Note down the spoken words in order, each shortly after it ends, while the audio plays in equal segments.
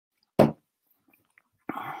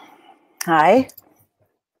Hi,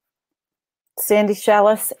 Sandy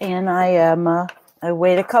Shellis, and I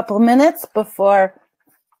wait a couple minutes before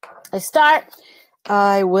I start.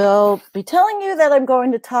 I will be telling you that I'm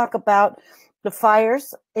going to talk about the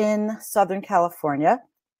fires in Southern California.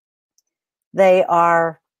 They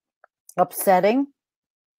are upsetting,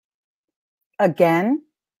 again,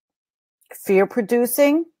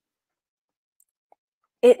 fear-producing.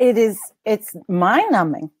 It's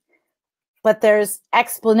mind-numbing, but there's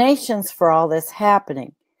explanations for all this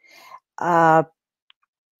happening. All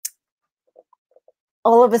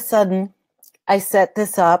of a sudden, I set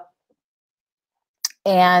this up,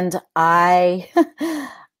 and I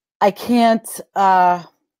can't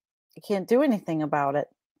do anything about it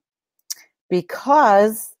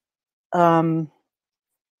because the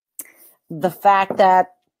fact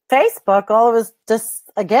that Facebook all of us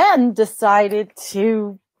again decided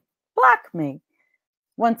to block me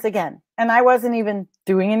once again. And I wasn't even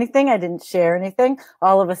doing anything. I didn't share anything.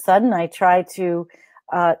 All of a sudden, I tried to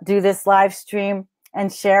do this live stream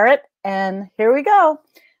and share it. And here we go.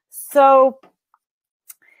 So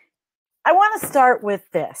I want to start with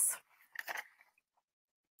this.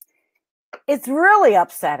 It's really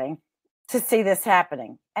upsetting to see this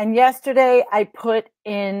happening. And yesterday I put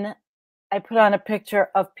on a picture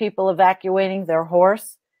of people evacuating their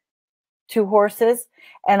two horses,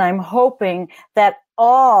 and I'm hoping that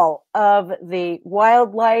all of the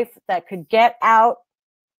wildlife that could get out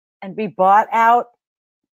and be bought out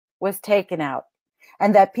was taken out,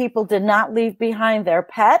 and that people did not leave behind their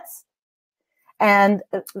pets, and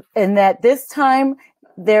that this time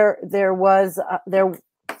there is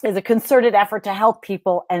a concerted effort to help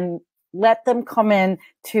people and let them come in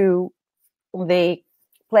to the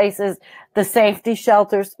places, the safety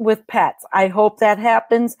shelters with pets. I hope that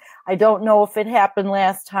happens. I don't know if it happened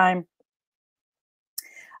last time,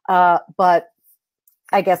 but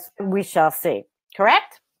I guess we shall see.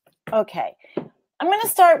 Correct? Okay. I'm going to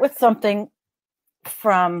start with something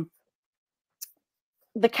from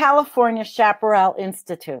the California Chaparral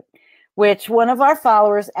Institute, which one of our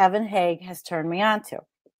followers, Evan Haig, has turned me on to.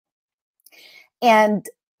 And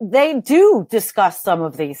they do discuss some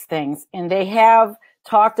of these things, and they have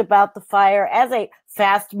talked about the fire as a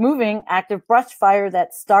fast-moving active brush fire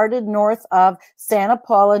that started north of Santa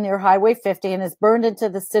Paula near Highway 50 and has burned into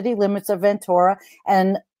the city limits of Ventura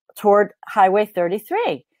and toward Highway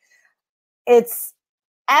 33. It's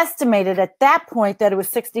estimated at that point that it was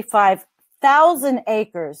 65,000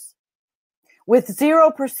 acres with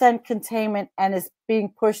 0% containment and is being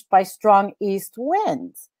pushed by strong east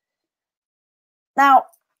winds. Now,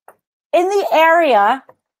 in the area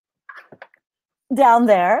down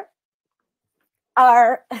there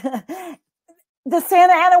are the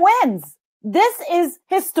Santa Ana winds. This is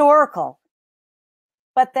historical,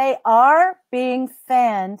 but they are being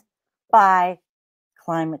fanned by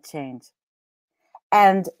climate change.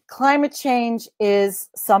 And climate change is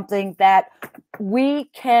something that we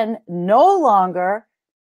can no longer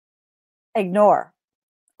ignore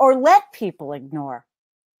or let people ignore.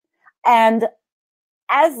 And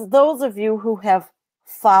as those of you who have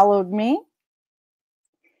followed me,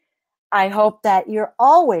 I hope that you're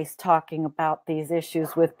always talking about these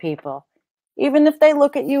issues with people. Even if they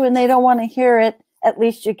look at you and they don't want to hear it, at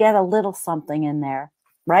least you get a little something in there,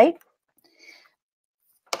 right?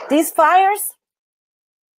 These fires,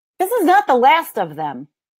 this is not the last of them.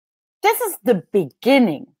 This is the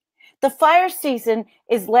beginning. The fire season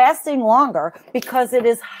is lasting longer because it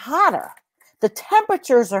is hotter. The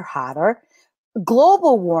temperatures are hotter.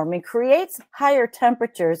 Global warming creates higher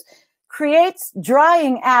temperatures, creates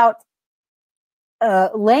drying out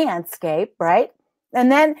landscape, right?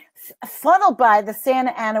 And then funneled by the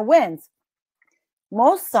Santa Ana winds.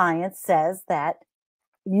 Most science says that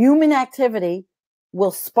human activity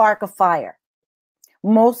will spark a fire.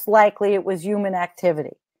 Most likely it was human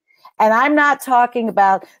activity. And I'm not talking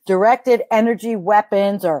about directed energy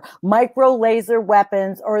weapons or micro laser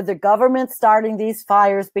weapons or the government starting these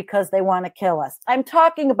fires because they want to kill us. I'm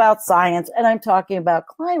talking about science, and I'm talking about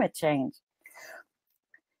climate change.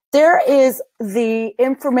 There is the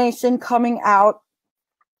information coming out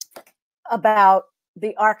about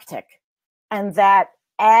the Arctic, and that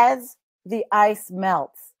as the ice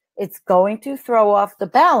melts, it's going to throw off the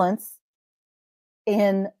balance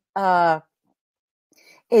in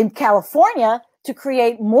California to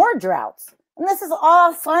create more droughts. And this is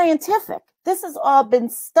all scientific. This has all been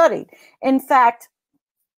studied. In fact,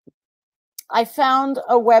 I found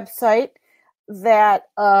a website that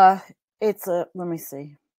let me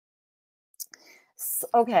see.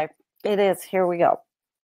 Okay, it is. Here we go.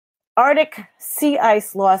 Arctic sea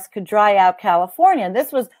ice loss could dry out California.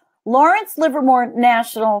 This was Lawrence Livermore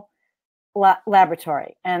National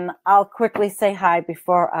Laboratory. And I'll quickly say hi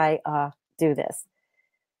before I do this.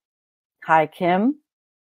 Hi, Kim,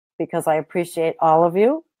 because I appreciate all of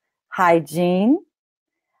you. Hi, Jean.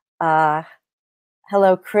 Hello,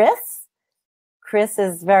 Chris. Chris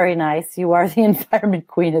is very nice. You are the environment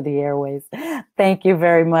queen of the airways. Thank you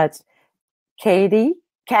very much. Kathy,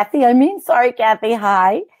 sorry, Kathy,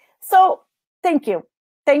 hi. So thank you.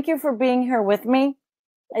 Thank you for being here with me.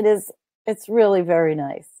 It's really very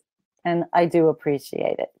nice. And I do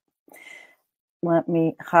appreciate it. Let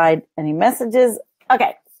me hide any messages.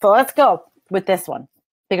 Okay, so let's go with this one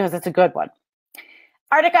because it's a good one.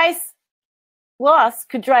 Arctic ice loss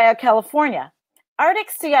could dry out California.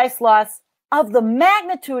 Arctic sea ice loss of the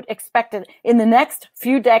magnitude expected in the next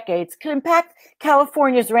few decades could impact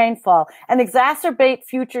California's rainfall and exacerbate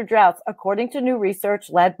future droughts, according to new research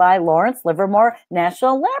led by Lawrence Livermore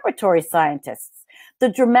National Laboratory scientists. The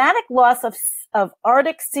dramatic loss of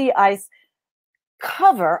Arctic sea ice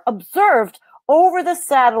cover observed over the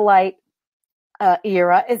satellite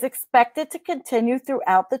era is expected to continue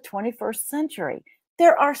throughout the 21st century.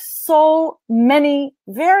 There are so many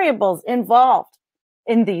variables involved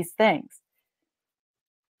in these things.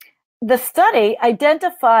 The study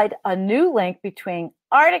identified a new link between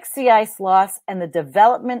Arctic sea ice loss and the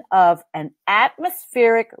development of an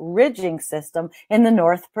atmospheric ridging system in the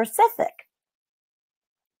North Pacific.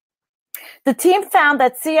 The team found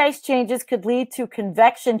that sea ice changes could lead to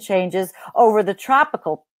convection changes over the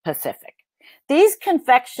tropical Pacific. These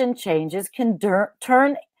convection changes can in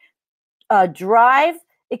turn drive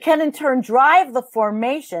the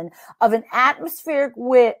formation of an atmospheric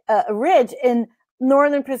ridge in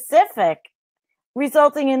Northern Pacific,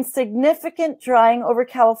 resulting in significant drying over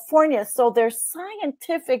California. So there's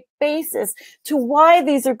scientific basis to why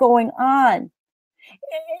these are going on.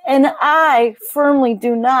 And I firmly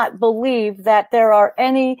do not believe that there are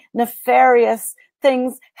any nefarious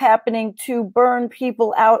things happening to burn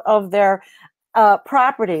people out of their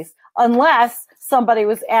properties, unless somebody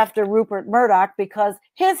was after Rupert Murdoch because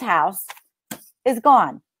his house is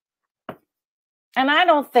gone. And I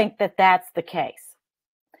don't think that that's the case.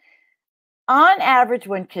 On average,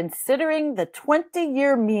 when considering the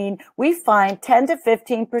 20-year mean, we find 10 to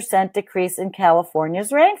 15% decrease in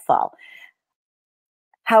California's rainfall.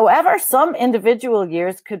 However, some individual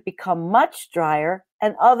years could become much drier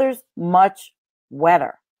and others much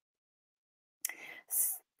wetter.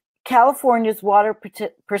 California's water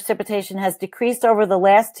precipitation has decreased over the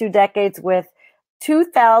last 2 decades, with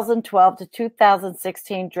 2012 to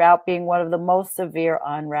 2016 drought being one of the most severe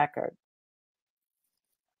on record.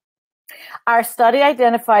 Our study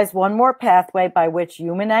identifies one more pathway by which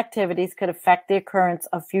human activities could affect the occurrence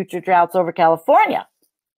of future droughts over California.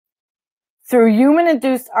 Through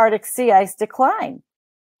human-induced Arctic sea ice decline.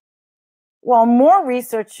 While more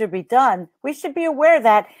research should be done, we should be aware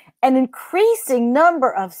that an increasing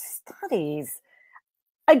number of studies,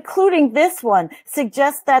 including this one,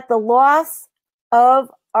 suggests that the loss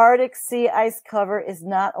of Arctic sea ice cover is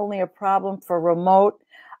not only a problem for remote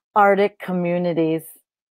Arctic communities,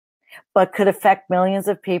 but could affect millions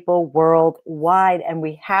of people worldwide. And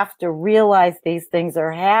we have to realize these things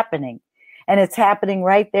are happening. And it's happening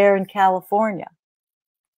right there in California.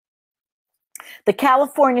 The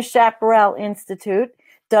California Chaparral Institute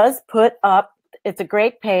does put up, it's a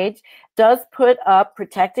great page, does put up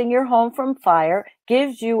Protecting Your Home from Fire,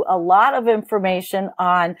 gives you a lot of information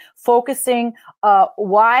on focusing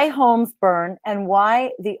why homes burn and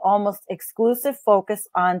why the almost exclusive focus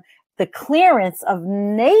on the clearance of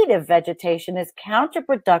native vegetation is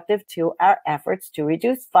counterproductive to our efforts to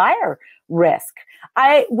reduce fire risk.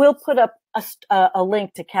 I will put up a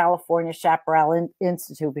link to California Chaparral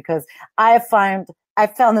Institute because I found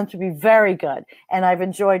them to be very good, and I've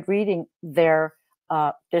enjoyed reading their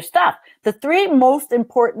stuff. The 3 most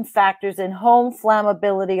important factors in home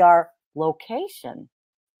flammability are location,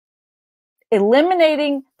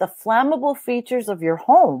 eliminating the flammable features of your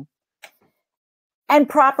home, and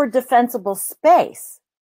proper defensible space.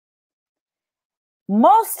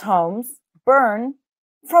 Most homes burn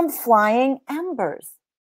from flying embers.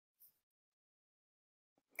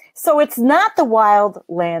 So it's not the wild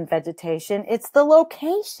land vegetation, it's the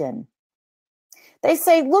location. They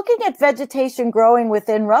say, looking at vegetation growing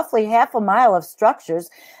within roughly half a mile of structures,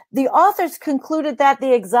 the authors concluded that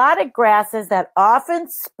the exotic grasses that often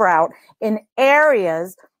sprout in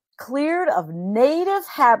areas cleared of native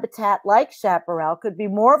habitat like chaparral could be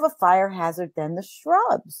more of a fire hazard than the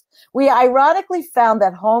shrubs. We ironically found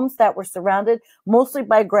that homes that were surrounded mostly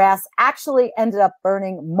by grass actually ended up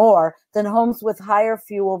burning more than homes with higher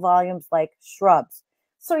fuel volumes like shrubs.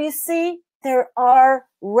 So you see, there are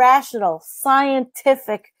rational,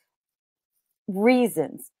 scientific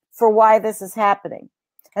reasons for why this is happening.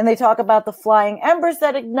 And they talk about the flying embers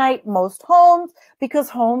that ignite most homes because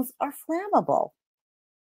homes are flammable.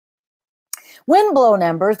 Windblown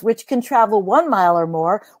embers, which can travel 1 mile or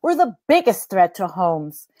more, were the biggest threat to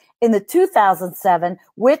homes in the 2007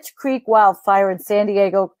 Witch Creek wildfire in San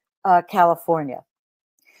Diego, California.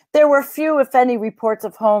 There were few, if any, reports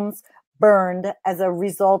of homes burned as a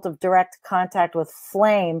result of direct contact with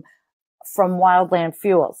flame from wildland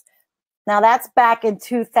fuels. Now, that's back in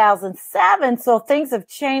 2007, so things have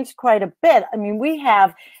changed quite a bit. I mean, we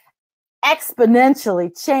have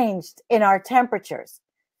exponentially changed in our temperatures.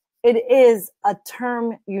 It is a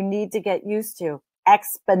term you need to get used to,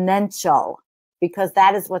 exponential, because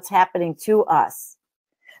that is what's happening to us.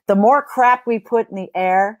 The more crap we put in the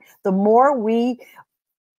air, the more we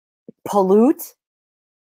pollute,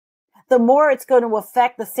 the more it's going to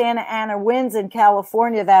affect the Santa Ana winds in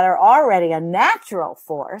California that are already a natural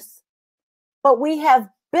force. But we have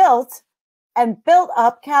built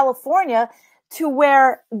up California to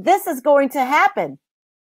where this is going to happen.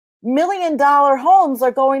 $1 million homes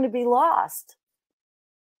are going to be lost.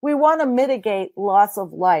 We want to mitigate loss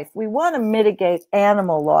of life. We want to mitigate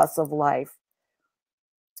animal loss of life.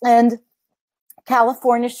 And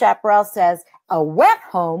California Chaparral says a wet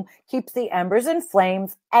home keeps the embers and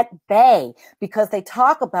flames at bay because they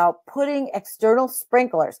talk about putting external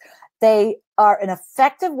sprinklers. They are an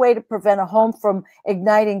effective way to prevent a home from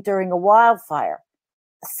igniting during a wildfire.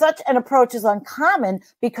 Such an approach is uncommon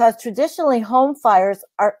because traditionally home fires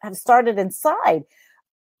have started inside.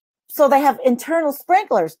 So they have internal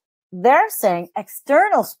sprinklers. They're saying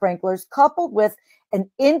external sprinklers coupled with an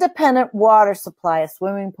independent water supply, a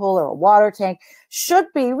swimming pool or a water tank, should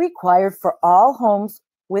be required for all homes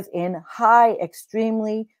within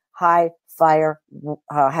extremely high fire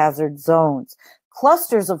hazard zones.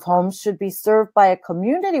 Clusters of homes should be served by a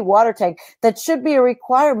community water tank that should be a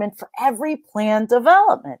requirement for every planned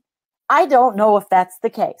development. I don't know if that's the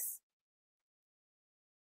case.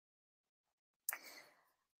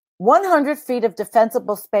 100 feet of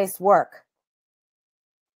defensible space work.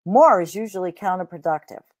 More is usually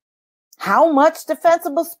counterproductive. How much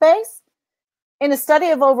defensible space? In a study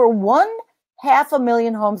of over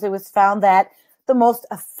 500,000 homes, it was found that the most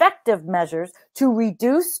effective measures to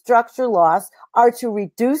reduce structure loss are to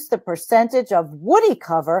reduce the percentage of woody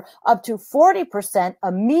cover up to 40%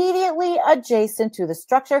 immediately adjacent to the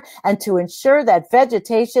structure and to ensure that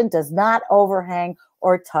vegetation does not overhang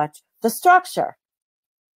or touch the structure.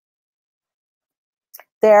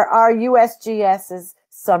 There are USGS's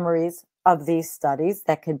summaries of these studies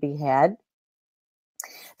that can be had.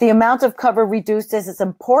 The amount of cover reduced is as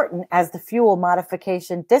important as the fuel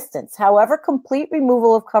modification distance. However, complete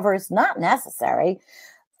removal of cover is not necessary.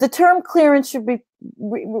 The term clearance should be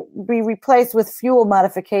replaced with fuel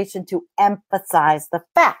modification to emphasize the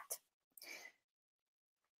fact.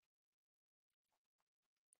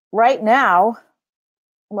 Right now,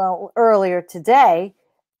 well, earlier today,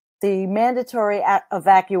 the mandatory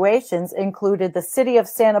evacuations included the city of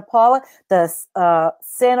Santa Paula, the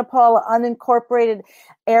Santa Paula unincorporated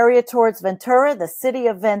area towards Ventura, the city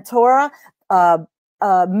of Ventura,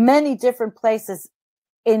 many different places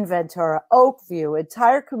in Ventura, Oakview,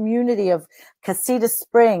 entire community of Casita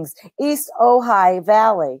Springs, East Ojai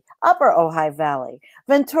Valley, Upper Ojai Valley,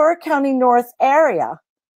 Ventura County North area.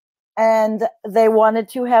 And they wanted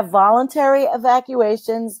to have voluntary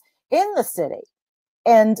evacuations in the city.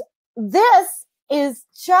 And this is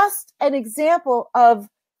just an example of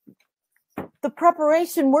the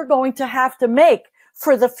preparation we're going to have to make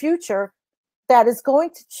for the future that is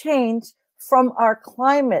going to change from our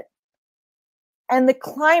climate. And the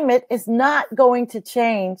climate is not going to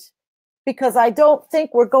change because I don't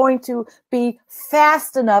think we're going to be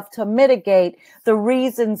fast enough to mitigate the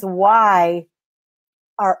reasons why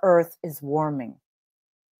our Earth is warming.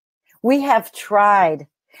 We have tried.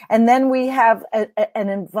 And then we have an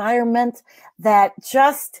environment that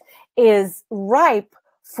just is ripe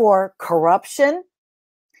for corruption.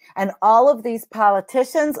 And all of these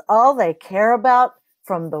politicians, all they care about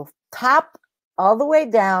from the top all the way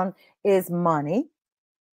down is money.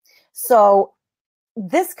 So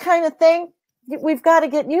this kind of thing, we've got to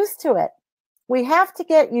get used to it. We have to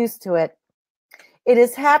get used to it. It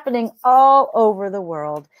is happening all over the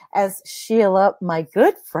world, as Sheila, my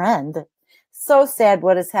good friend, so sad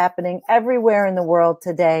what is happening everywhere in the world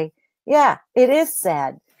today. Yeah, it is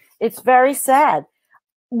sad. It's very sad.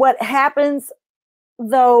 What happens,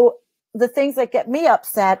 though, the things that get me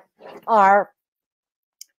upset are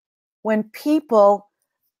when people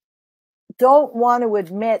don't want to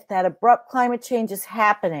admit that abrupt climate change is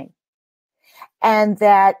happening and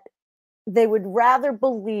that they would rather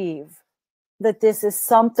believe that this is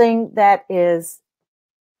something that is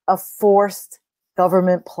a forced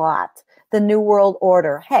government plot, the New World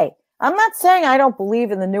Order. Hey, I'm not saying I don't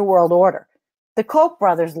believe in the New World Order. The Koch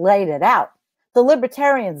brothers laid it out. The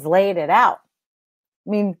libertarians laid it out. I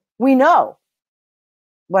mean, we know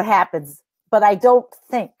what happens, but I don't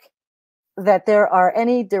think that there are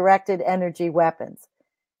any directed energy weapons.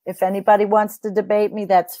 If anybody wants to debate me,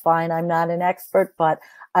 that's fine. I'm not an expert, but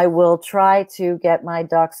I will try to get my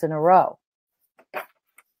ducks in a row.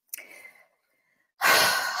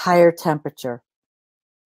 Higher temperature.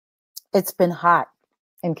 It's been hot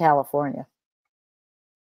in California.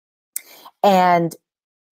 And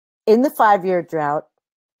in the 5-year drought,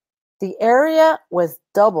 the area was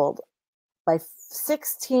doubled by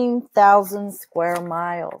 16,000 square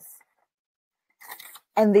miles.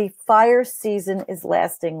 And the fire season is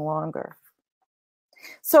lasting longer.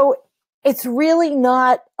 So it's really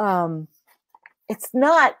not, it's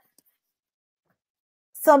not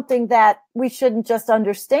something that we shouldn't just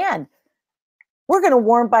understand. We're going to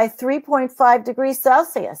warm by 3.5 degrees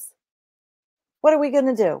Celsius. What are we going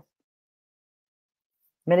to do?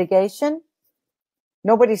 Mitigation?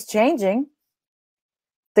 Nobody's changing.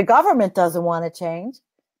 The government doesn't want to change.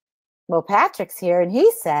 Well, Patrick's here and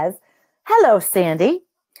he says, hello, Sandy.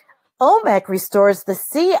 OMEC restores the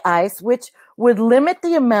sea ice, which would limit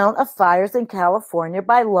the amount of fires in California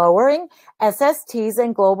by lowering SSTs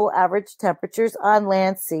and global average temperatures on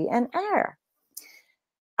land, sea, and air.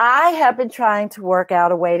 I have been trying to work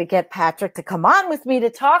out a way to get Patrick to come on with me to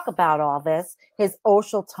talk about all this, his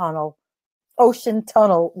ocean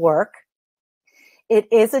tunnel work. It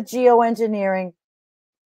is a geoengineering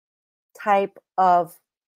type of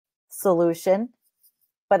solution,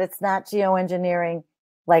 but it's not geoengineering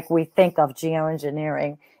like we think of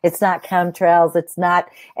geoengineering. It's not chemtrails. It's not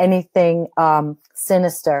anything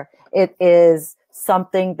sinister. It is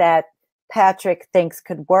something that Patrick thinks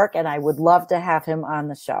could work, and I would love to have him on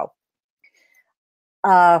the show.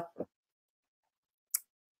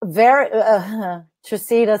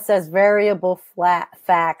 Tresita says variable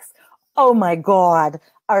facts. Oh my God,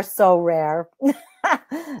 are so rare.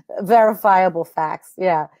 Verifiable facts.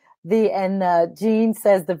 Yeah. Jean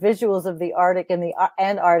says the visuals of the Arctic and the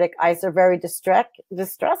Antarctic ice are very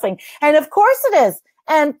distressing. And of course it is.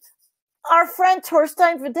 And our friend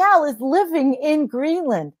Torstein Vidal is living in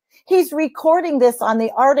Greenland. He's recording this on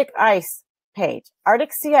the Arctic ice page,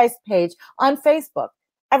 Arctic sea ice page on Facebook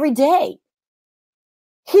every day.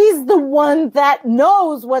 He's the one that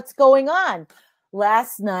knows what's going on.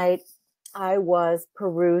 Last night, I was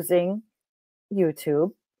perusing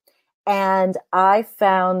YouTube and I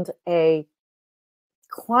found a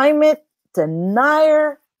climate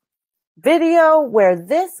denier video where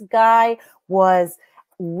this guy was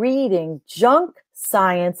reading junk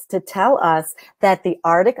science to tell us that the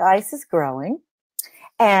Arctic ice is growing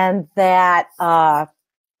and that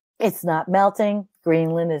it's not melting.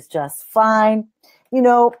 Greenland is just fine. You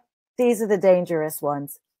know, these are the dangerous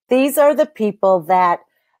ones. These are the people that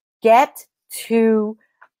get to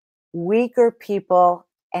weaker people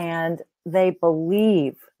and they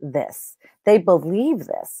believe this. They believe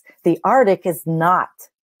this. The Arctic is not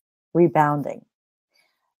rebounding.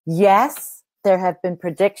 Yes, there have been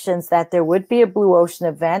predictions that there would be a blue ocean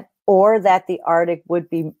event or that the Arctic would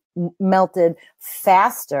be melted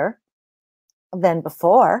faster than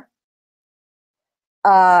before.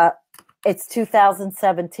 It's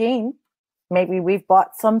 2017. Maybe we've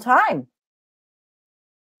bought some time.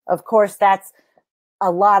 Of course, that's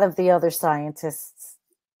a lot of the other scientists'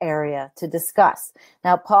 area to discuss.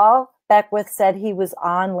 Now, Paul Beckwith said he was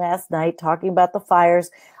on last night talking about the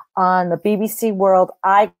fires on the BBC World.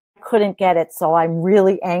 I couldn't get it, so I'm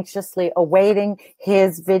really anxiously awaiting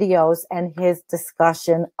his videos and his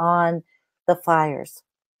discussion on the fires.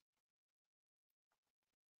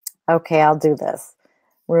 Okay, I'll do this.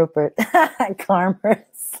 Rupert, karma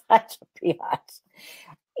is such a biatch.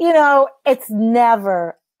 You know, it's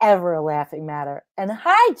never, ever a laughing matter. And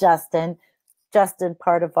hi, Justin. Justin,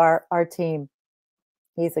 part of our team.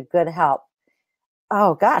 He's a good help.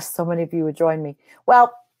 Oh, gosh, so many of you would join me.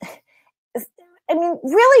 Well, I mean,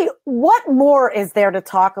 really, what more is there to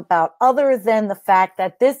talk about other than the fact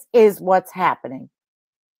that this is what's happening?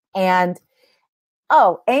 And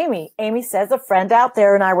oh, Amy says a friend out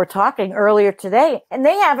there and I were talking earlier today, and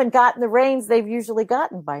they haven't gotten the rains they've usually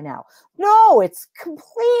gotten by now. No, it's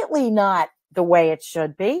completely not the way it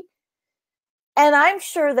should be. And I'm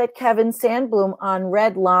sure that Kevin Sandblum on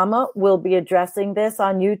Red Llama will be addressing this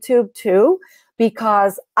on YouTube too,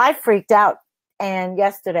 because I freaked out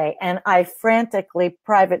yesterday and I frantically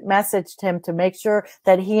private messaged him to make sure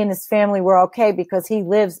that he and his family were okay because he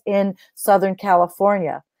lives in Southern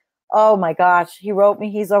California. Oh my gosh, he wrote me,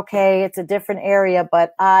 he's okay. It's a different area,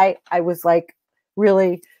 but I was like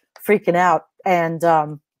really freaking out. And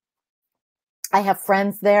I have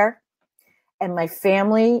friends there, and my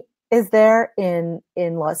family is there in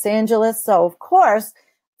Los Angeles. So of course,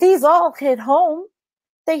 these all hit home.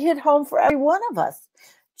 They hit home for every one of us.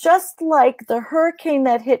 Just like the hurricane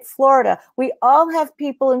that hit Florida, we all have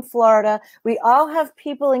people in Florida. We all have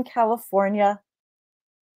people in California,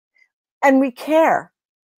 and we care.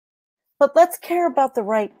 But let's care about the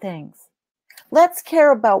right things. Let's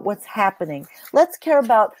care about what's happening. Let's care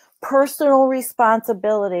about personal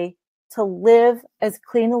responsibility to live as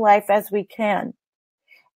clean a life as we can.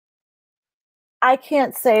 I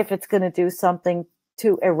can't say if it's going to do something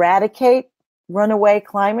to eradicate runaway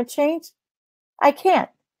climate change. I can't.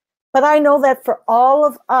 But I know that for all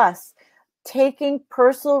of us, taking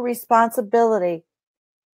personal responsibility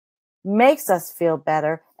makes us feel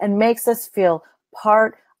better and makes us feel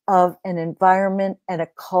part of an environment and a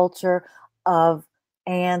culture of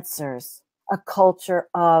answers, a culture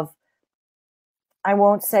of, I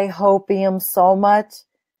won't say hopium so much,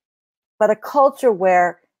 but a culture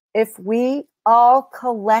where if we all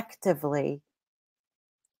collectively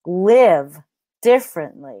live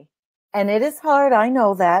differently, and it is hard, I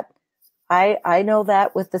know that. I know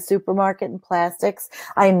that with the supermarket and plastics.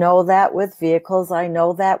 I know that with vehicles. I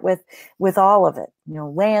know that with all of it,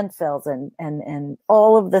 landfills and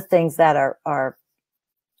all of the things that are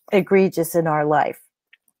egregious in our life,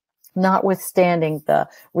 notwithstanding the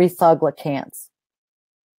refuglicants.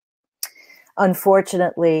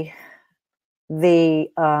 Unfortunately, the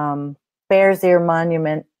Bears Ear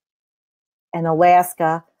Monument in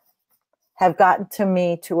Alaska have gotten to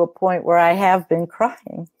me to a point where I have been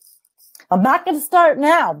crying. I'm not going to start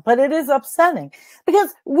now, but it is upsetting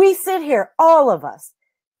because we sit here, all of us,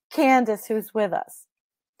 Candace, who's with us,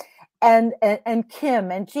 and Kim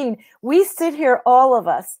and Jean, we sit here, all of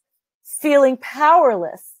us, feeling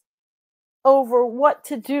powerless over what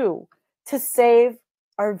to do to save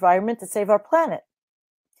our environment, to save our planet.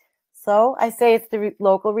 So I say it's the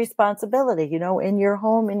local responsibility, in your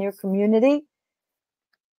home, in your community.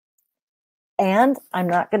 And I'm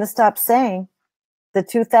not going to stop saying the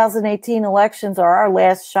 2018 elections are our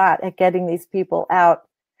last shot at getting these people out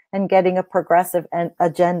and getting a progressive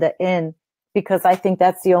agenda in, because I think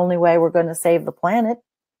that's the only way we're going to save the planet.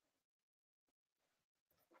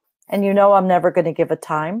 And I'm never going to give a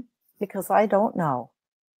time because I don't know.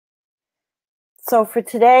 So for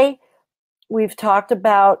today, we've talked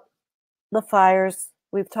about the fires.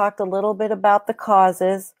 We've talked a little bit about the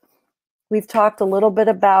causes. We've talked a little bit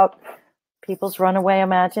about people's runaway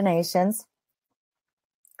imaginations,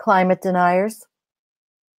 climate deniers,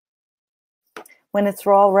 when it's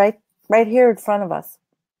all right here in front of us.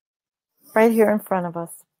 Right here in front of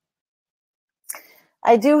us.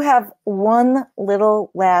 I do have one little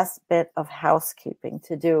last bit of housekeeping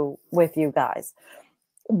to do with you guys.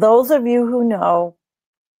 Those of you who know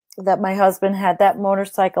that my husband had that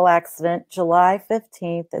motorcycle accident July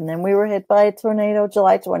 15th, and then we were hit by a tornado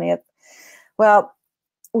July 20th. Well,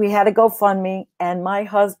 we had a GoFundMe, and my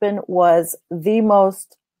husband was the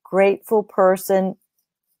most grateful person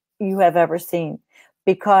you have ever seen,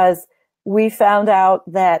 because we found out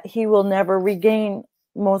that he will never regain,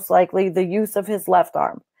 most likely, the use of his left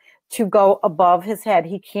arm to go above his head.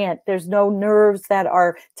 He can't. There's no nerves that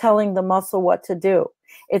are telling the muscle what to do.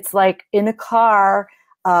 It's like in a car,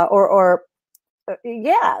 there's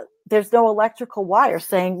no electrical wire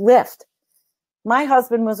saying lift. My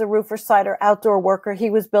husband was a roofer, cider, outdoor worker. He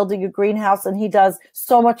was building a greenhouse, and he does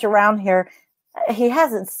so much around here. He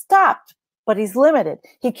hasn't stopped, but he's limited.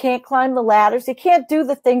 He can't climb the ladders. He can't do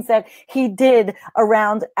the things that he did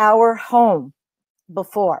around our home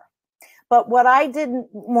before. But what I didn't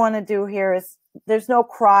want to do here is, there's no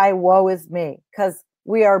cry, woe is me, because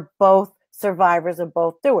we are both survivors and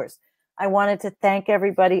both doers. I wanted to thank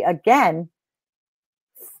everybody again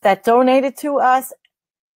that donated to us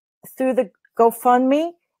through the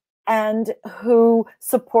GoFundMe and who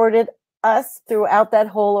supported us throughout that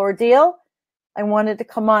whole ordeal. I wanted to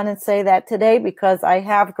come on and say that today because I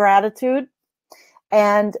have gratitude,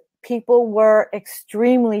 and people were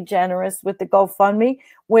extremely generous with the GoFundMe,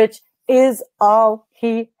 which is all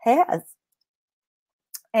he has.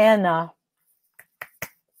 And I'm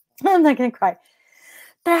not going to cry.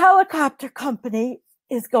 The helicopter company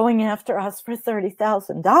is going after us for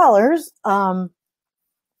 $30,000.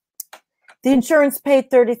 The insurance paid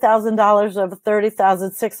 $30,000 of a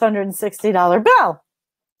 $30,660 bill.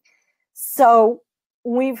 So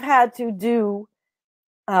we've had to do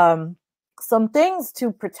some things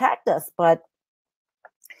to protect us, but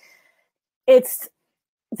it's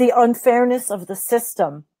the unfairness of the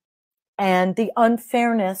system and the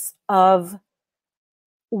unfairness of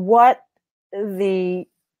what the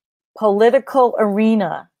political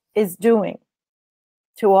arena is doing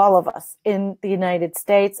to all of us in the United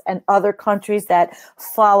States and other countries that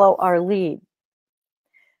follow our lead.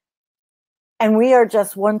 And we are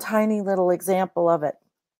just one tiny little example of it.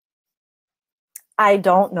 I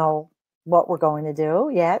don't know what we're going to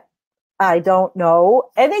do yet. I don't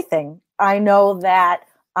know anything. I know that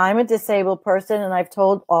I'm a disabled person, and I've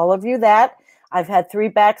told all of you that. I've had 3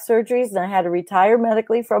 back surgeries, and I had to retire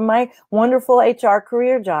medically from my wonderful HR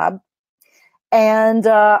career job. And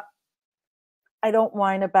I don't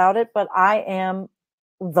whine about it, but I am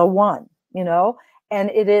the one, you know, and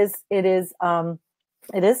it is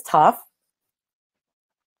tough.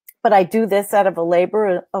 But I do this out of a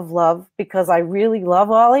labor of love because I really love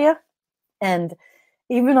all of you. And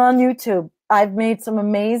even on YouTube, I've made some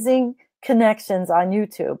amazing connections on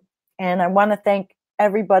YouTube. And I want to thank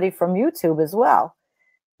everybody from YouTube as well.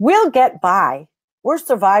 We'll get by. We're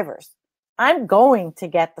survivors. I'm going to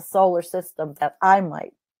get the solar system that I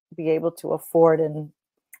might be able to afford. And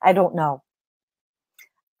I don't know.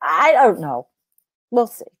 I don't know. We'll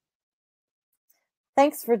see.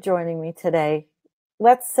 Thanks for joining me today.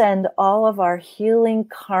 Let's send all of our healing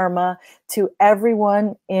karma to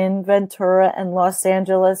everyone in Ventura and Los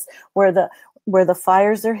Angeles where the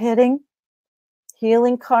fires are hitting.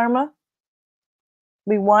 Healing karma.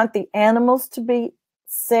 We want the animals to be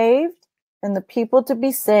saved and the people to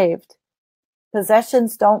be saved.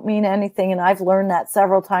 Possessions don't mean anything, and I've learned that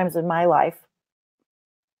several times in my life.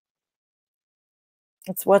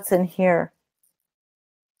 It's what's in here.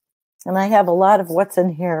 And I have a lot of what's in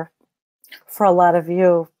here for a lot of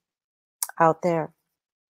you out there.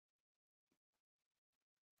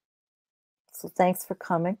 So thanks for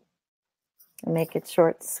coming. And make it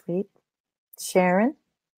short and sweet. Sharon,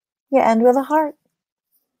 you end with a heart.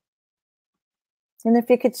 And if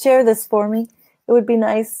you could share this for me, it would be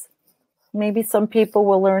nice. Maybe some people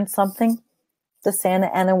will learn something. The Santa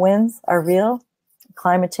Ana winds are real.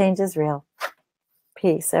 Climate change is real.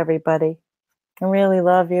 Peace, everybody. I really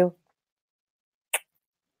love you.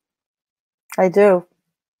 I do.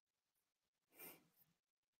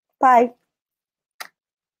 Bye.